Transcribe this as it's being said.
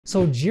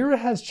So Jira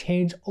has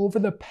changed over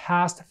the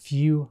past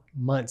few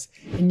months,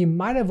 and you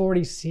might have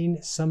already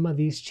seen some of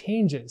these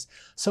changes.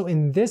 So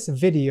in this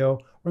video,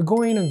 we're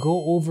going to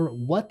go over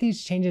what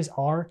these changes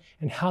are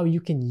and how you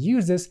can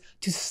use this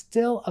to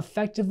still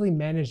effectively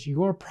manage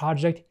your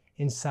project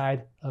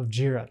inside of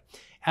Jira.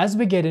 As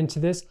we get into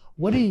this,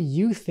 what do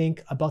you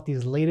think about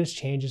these latest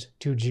changes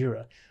to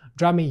Jira?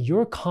 Drop me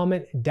your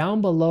comment down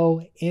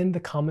below in the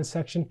comment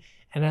section,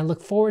 and I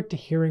look forward to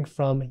hearing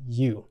from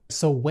you.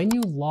 So when you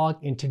log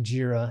into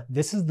Jira,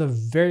 this is the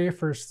very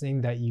first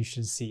thing that you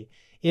should see.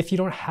 If you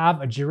don't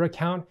have a Jira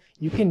account,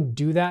 you can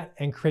do that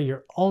and create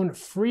your own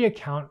free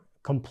account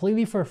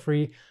completely for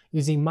free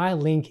using my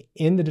link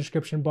in the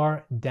description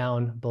bar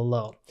down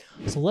below.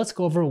 So let's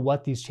go over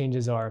what these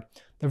changes are.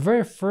 The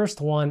very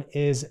first one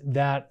is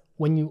that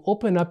when you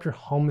open up your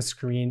home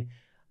screen,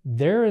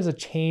 there is a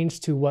change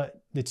to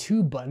what the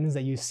two buttons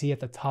that you see at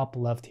the top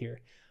left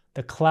here.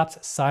 The collapse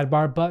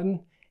sidebar button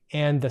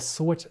and the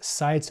switch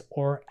sites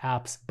or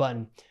apps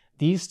button.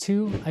 These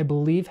two, I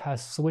believe, have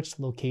switched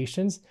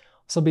locations.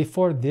 So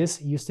before,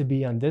 this used to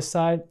be on this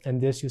side and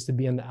this used to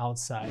be on the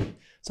outside.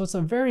 So it's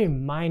a very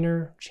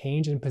minor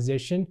change in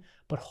position,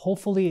 but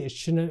hopefully it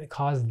shouldn't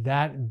cause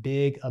that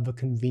big of a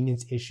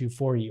convenience issue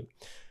for you.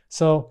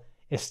 So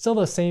it's still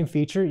the same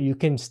feature. You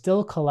can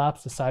still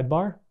collapse the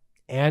sidebar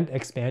and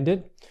expand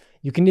it.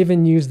 You can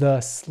even use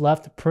the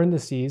left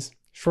parentheses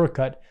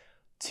shortcut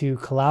to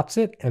collapse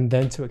it and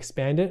then to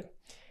expand it.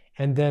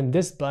 And then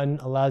this button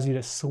allows you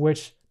to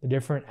switch the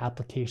different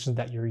applications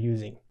that you're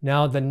using.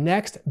 Now, the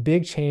next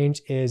big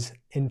change is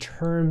in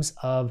terms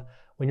of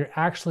when you're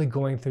actually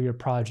going through your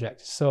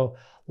project. So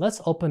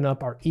let's open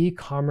up our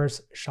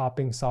e-commerce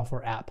shopping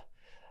software app.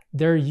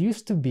 There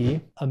used to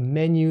be a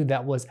menu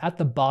that was at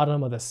the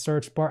bottom of the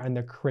search bar and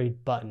the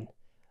create button.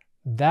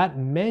 That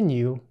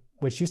menu,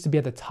 which used to be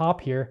at the top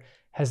here,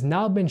 has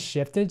now been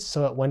shifted.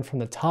 So it went from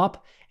the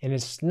top and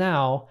it's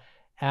now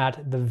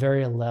at the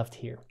very left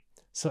here.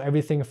 So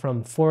everything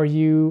from For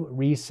You,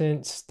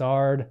 Recent,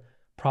 Starred,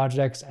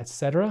 Projects,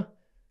 etc.,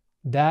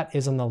 that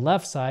is on the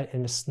left side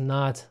and it's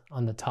not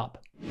on the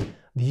top.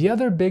 The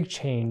other big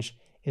change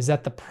is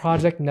that the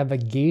project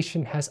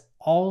navigation has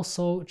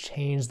also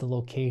changed the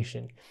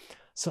location.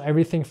 So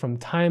everything from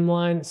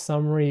timeline,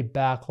 summary,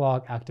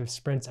 backlog, active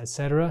sprints,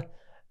 etc.,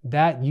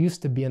 that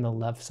used to be on the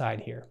left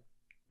side here.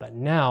 But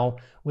now,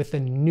 with the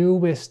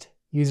newest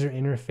user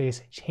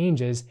interface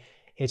changes,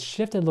 it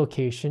shifted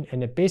location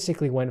and it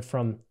basically went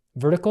from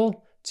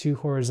vertical to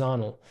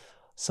horizontal.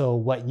 So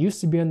what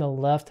used to be on the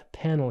left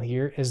panel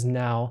here is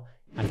now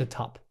at the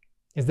top.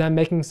 Is that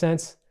making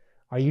sense?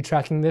 Are you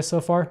tracking this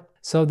so far?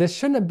 So this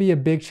shouldn't be a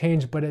big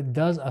change, but it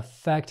does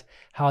affect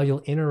how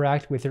you'll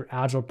interact with your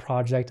Agile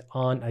project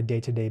on a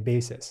day-to-day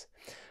basis.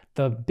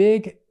 The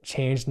big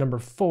change, number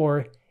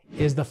 4,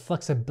 is the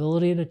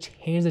flexibility to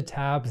change the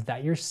tabs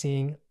that you're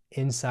seeing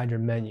inside your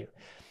menu.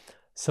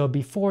 So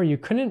before, you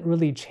couldn't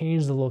really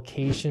change the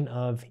location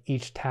of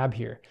each tab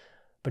here.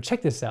 But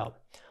check this out.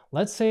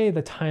 Let's say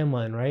the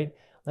timeline, right?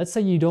 Let's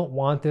say you don't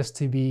want this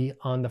to be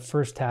on the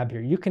first tab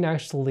here. You can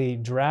actually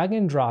drag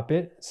and drop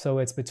it so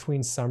it's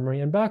between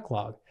summary and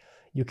backlog.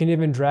 You can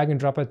even drag and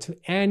drop it to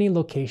any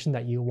location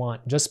that you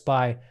want just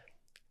by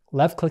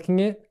left clicking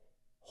it,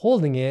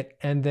 holding it,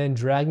 and then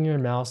dragging your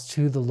mouse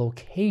to the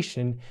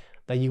location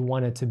that you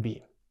want it to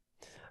be.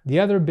 The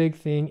other big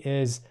thing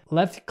is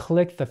left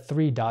click the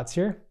 3 dots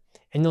here,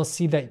 and you'll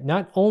see that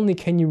not only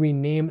can you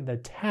rename the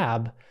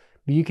tab,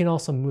 but you can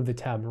also move the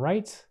tab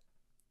right,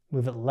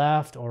 move it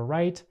left or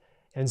right,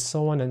 and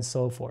so on and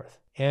so forth.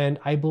 And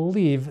I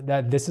believe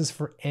that this is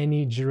for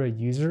any Jira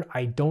user.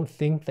 I don't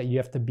think that you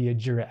have to be a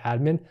Jira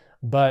admin,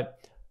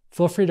 but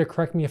feel free to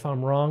correct me if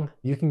I'm wrong.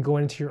 You can go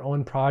into your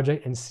own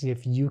project and see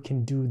if you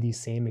can do these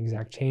same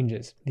exact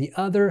changes. The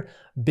other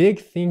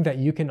big thing that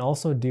you can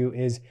also do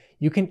is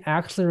you can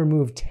actually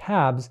remove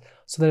tabs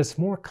so that it's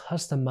more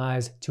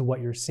customized to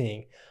what you're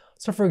seeing.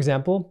 So for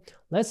example,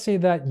 let's say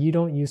that you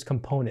don't use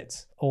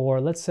components,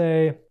 or let's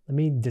say, let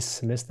me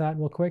dismiss that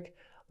real quick.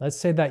 Let's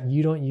say that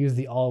you don't use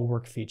the all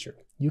work feature.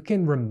 You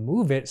can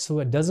remove it so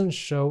it doesn't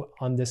show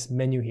on this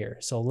menu here.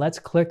 So let's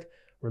click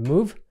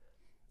remove.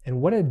 And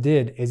what it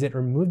did is it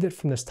removed it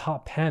from this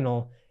top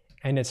panel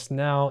and it's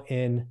now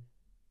in,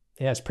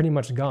 yeah, it's pretty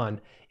much gone.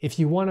 If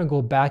you want to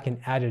go back and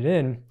add it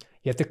in,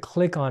 you have to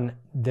click on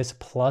this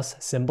plus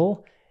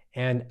symbol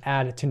and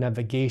add it to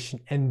navigation,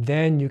 and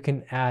then you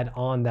can add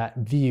on that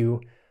view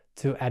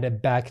to add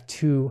it back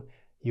to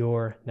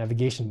your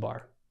navigation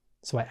bar.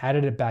 So I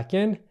added it back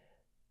in,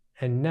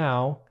 and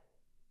now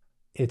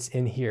it's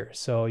in here.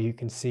 So you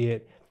can see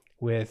it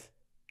with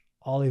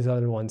all these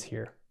other ones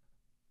here.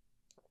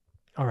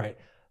 All right,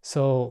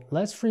 so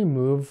let's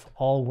remove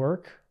all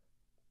work.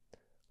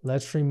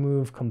 Let's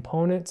remove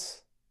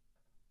components.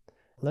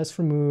 Let's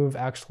remove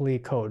actually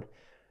code.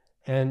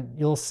 And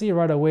you'll see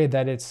right away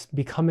that it's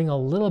becoming a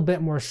little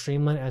bit more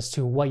streamlined as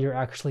to what you're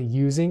actually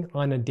using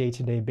on a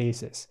day-to-day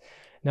basis.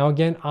 Now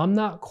again, I'm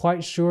not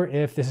quite sure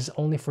if this is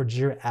only for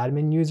Jira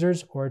admin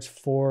users or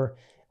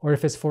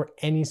if it's for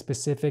any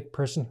specific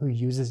person who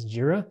uses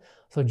Jira.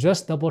 So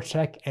just double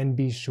check and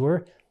be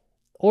sure,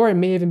 or it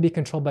may even be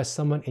controlled by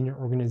someone in your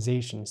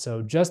organization.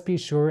 So just be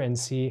sure and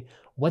see,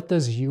 what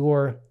does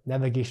your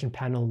navigation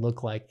panel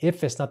look like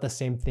if it's not the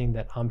same thing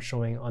that I'm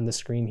showing on the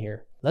screen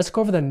here. Let's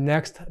go over the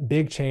next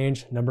big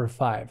change, number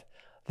 5.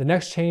 The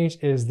next change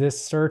is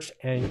this search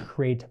and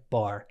create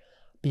bar.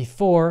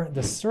 Before,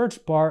 the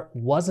search bar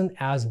wasn't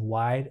as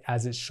wide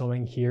as it's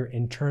showing here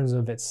in terms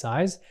of its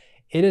size.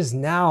 It is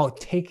now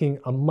taking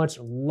a much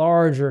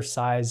larger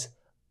size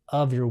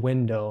of your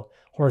window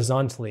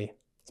horizontally,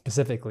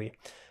 specifically.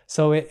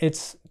 So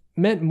it's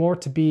meant more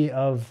to be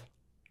of,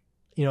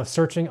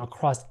 searching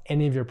across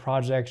any of your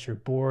projects, your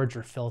boards,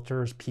 your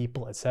filters,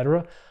 people,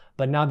 etc.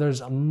 But now there's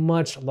a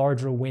much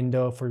larger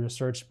window for your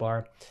search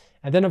bar.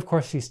 And then of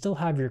course you still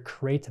have your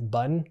create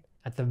button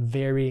at the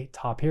very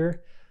top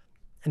here.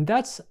 And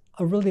that's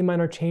a really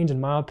minor change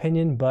in my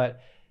opinion,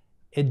 but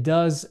it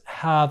does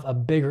have a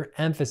bigger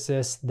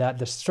emphasis that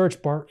the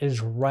search bar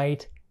is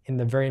right in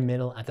the very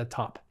middle at the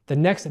top. The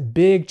next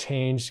big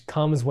change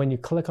comes when you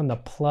click on the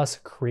plus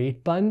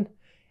create button,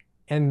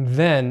 and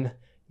then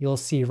you'll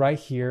see right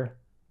here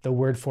the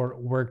word for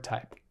work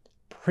type.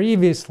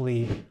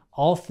 Previously,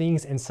 all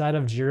things inside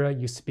of Jira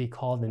used to be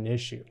called an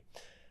issue.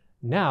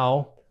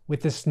 Now,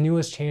 with this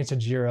newest change to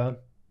Jira,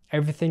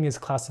 everything is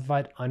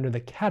classified under the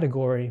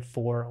category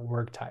for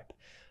work type.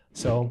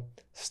 So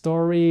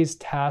stories,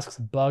 tasks,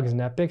 bugs,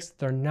 and epics,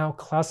 they're now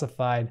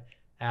classified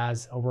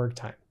as a work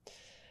type.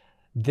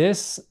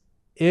 This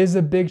is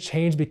a big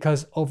change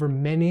because over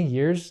many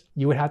years,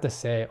 you would have to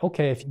say,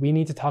 okay, if we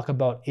need to talk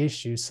about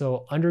issues,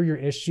 so under your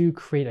issue,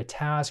 create a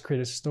task,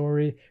 create a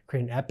story,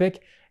 create an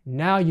epic.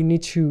 Now you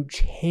need to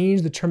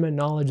change the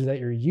terminology that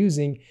you're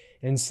using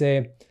and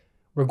say,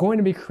 we're going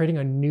to be creating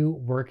a new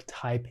work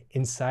type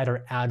inside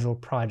our Agile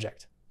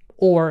project.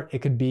 Or it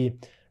could be,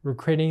 we're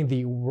creating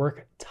the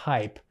work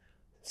type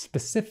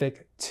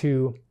specific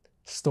to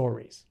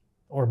stories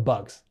or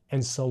bugs,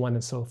 and so on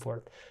and so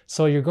forth.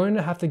 So you're going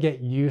to have to get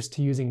used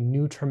to using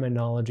new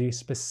terminology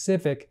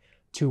specific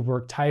to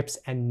work types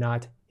and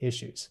not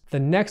issues. The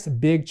next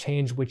big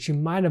change, which you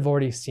might have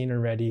already seen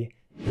already,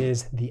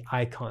 is the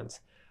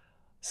icons.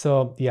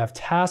 So you have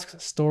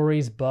tasks,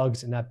 stories,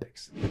 bugs, and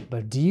epics.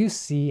 But do you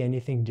see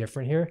anything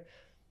different here?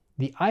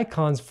 The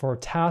icons for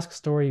task,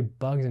 story,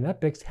 bugs, and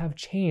epics have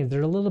changed.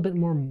 They're a little bit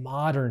more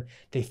modern.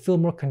 They feel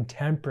more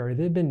contemporary.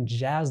 They've been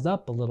jazzed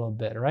up a little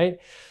bit, right?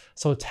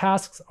 So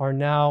tasks are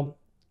now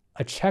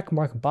a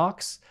checkmark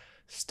box.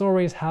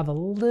 Stories have a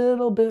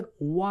little bit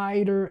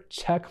wider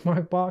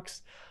checkmark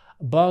box.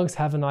 Bugs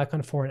have an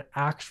icon for an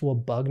actual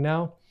bug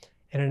now.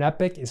 And an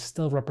epic is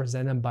still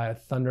represented by a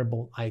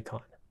Thunderbolt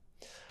icon.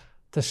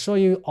 To show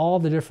you all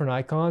the different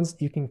icons,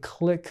 you can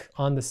click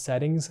on the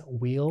settings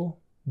wheel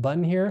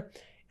button here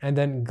and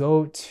then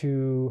go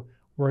to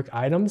work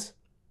items.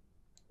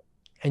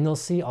 And you'll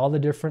see all the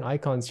different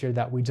icons here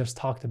that we just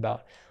talked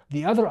about.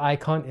 The other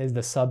icon is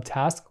the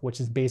subtask, which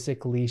is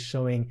basically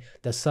showing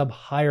the sub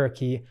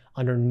hierarchy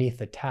underneath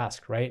the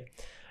task, right?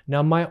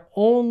 Now, my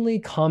only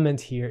comment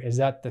here is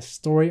that the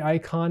story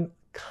icon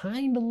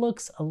kind of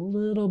looks a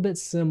little bit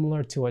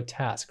similar to a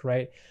task,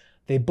 right?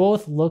 They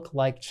both look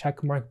like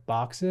checkmark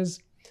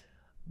boxes,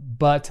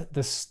 but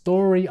the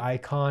story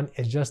icon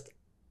is just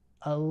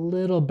a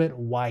little bit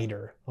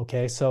wider,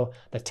 okay? So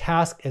the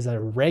task is a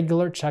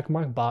regular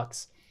checkmark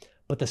box,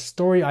 but the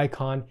story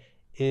icon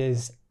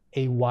is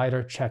a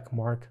wider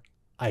checkmark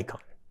icon,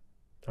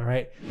 all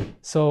right?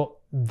 So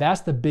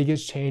that's the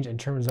biggest change in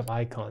terms of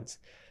icons.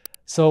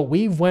 So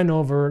we've went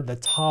over the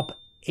top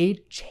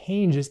 8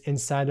 changes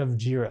inside of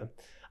Jira.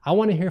 I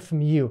want to hear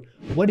from you.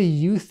 What do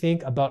you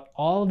think about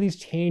all of these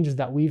changes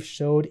that we've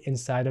showed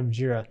inside of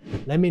Jira?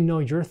 Let me know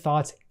your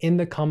thoughts in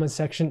the comment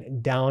section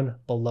down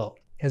below.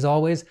 As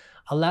always,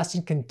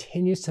 Atlassian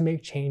continues to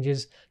make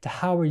changes to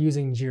how we're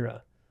using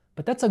Jira.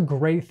 But that's a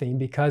great thing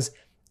because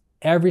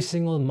every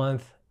single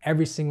month,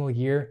 every single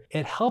year,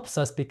 it helps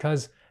us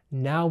because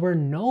now we're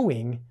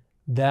knowing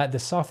that the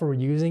software we're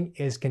using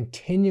is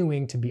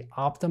continuing to be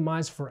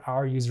optimized for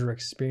our user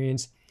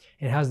experience.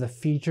 It has the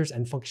features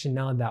and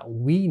functionality that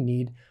we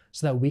need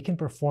so that we can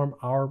perform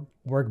our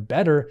work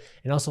better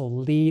and also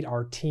lead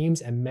our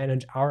teams and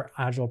manage our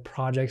Agile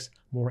projects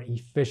more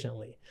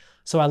efficiently.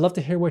 So I'd love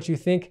to hear what you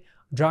think.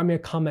 Drop me a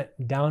comment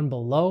down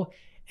below.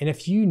 And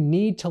if you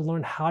need to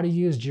learn how to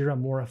use Jira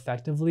more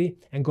effectively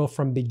and go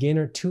from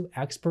beginner to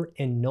expert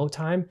in no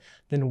time,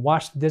 then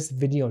watch this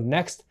video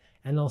next,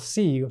 and I'll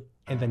see you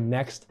in the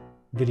next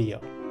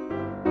video.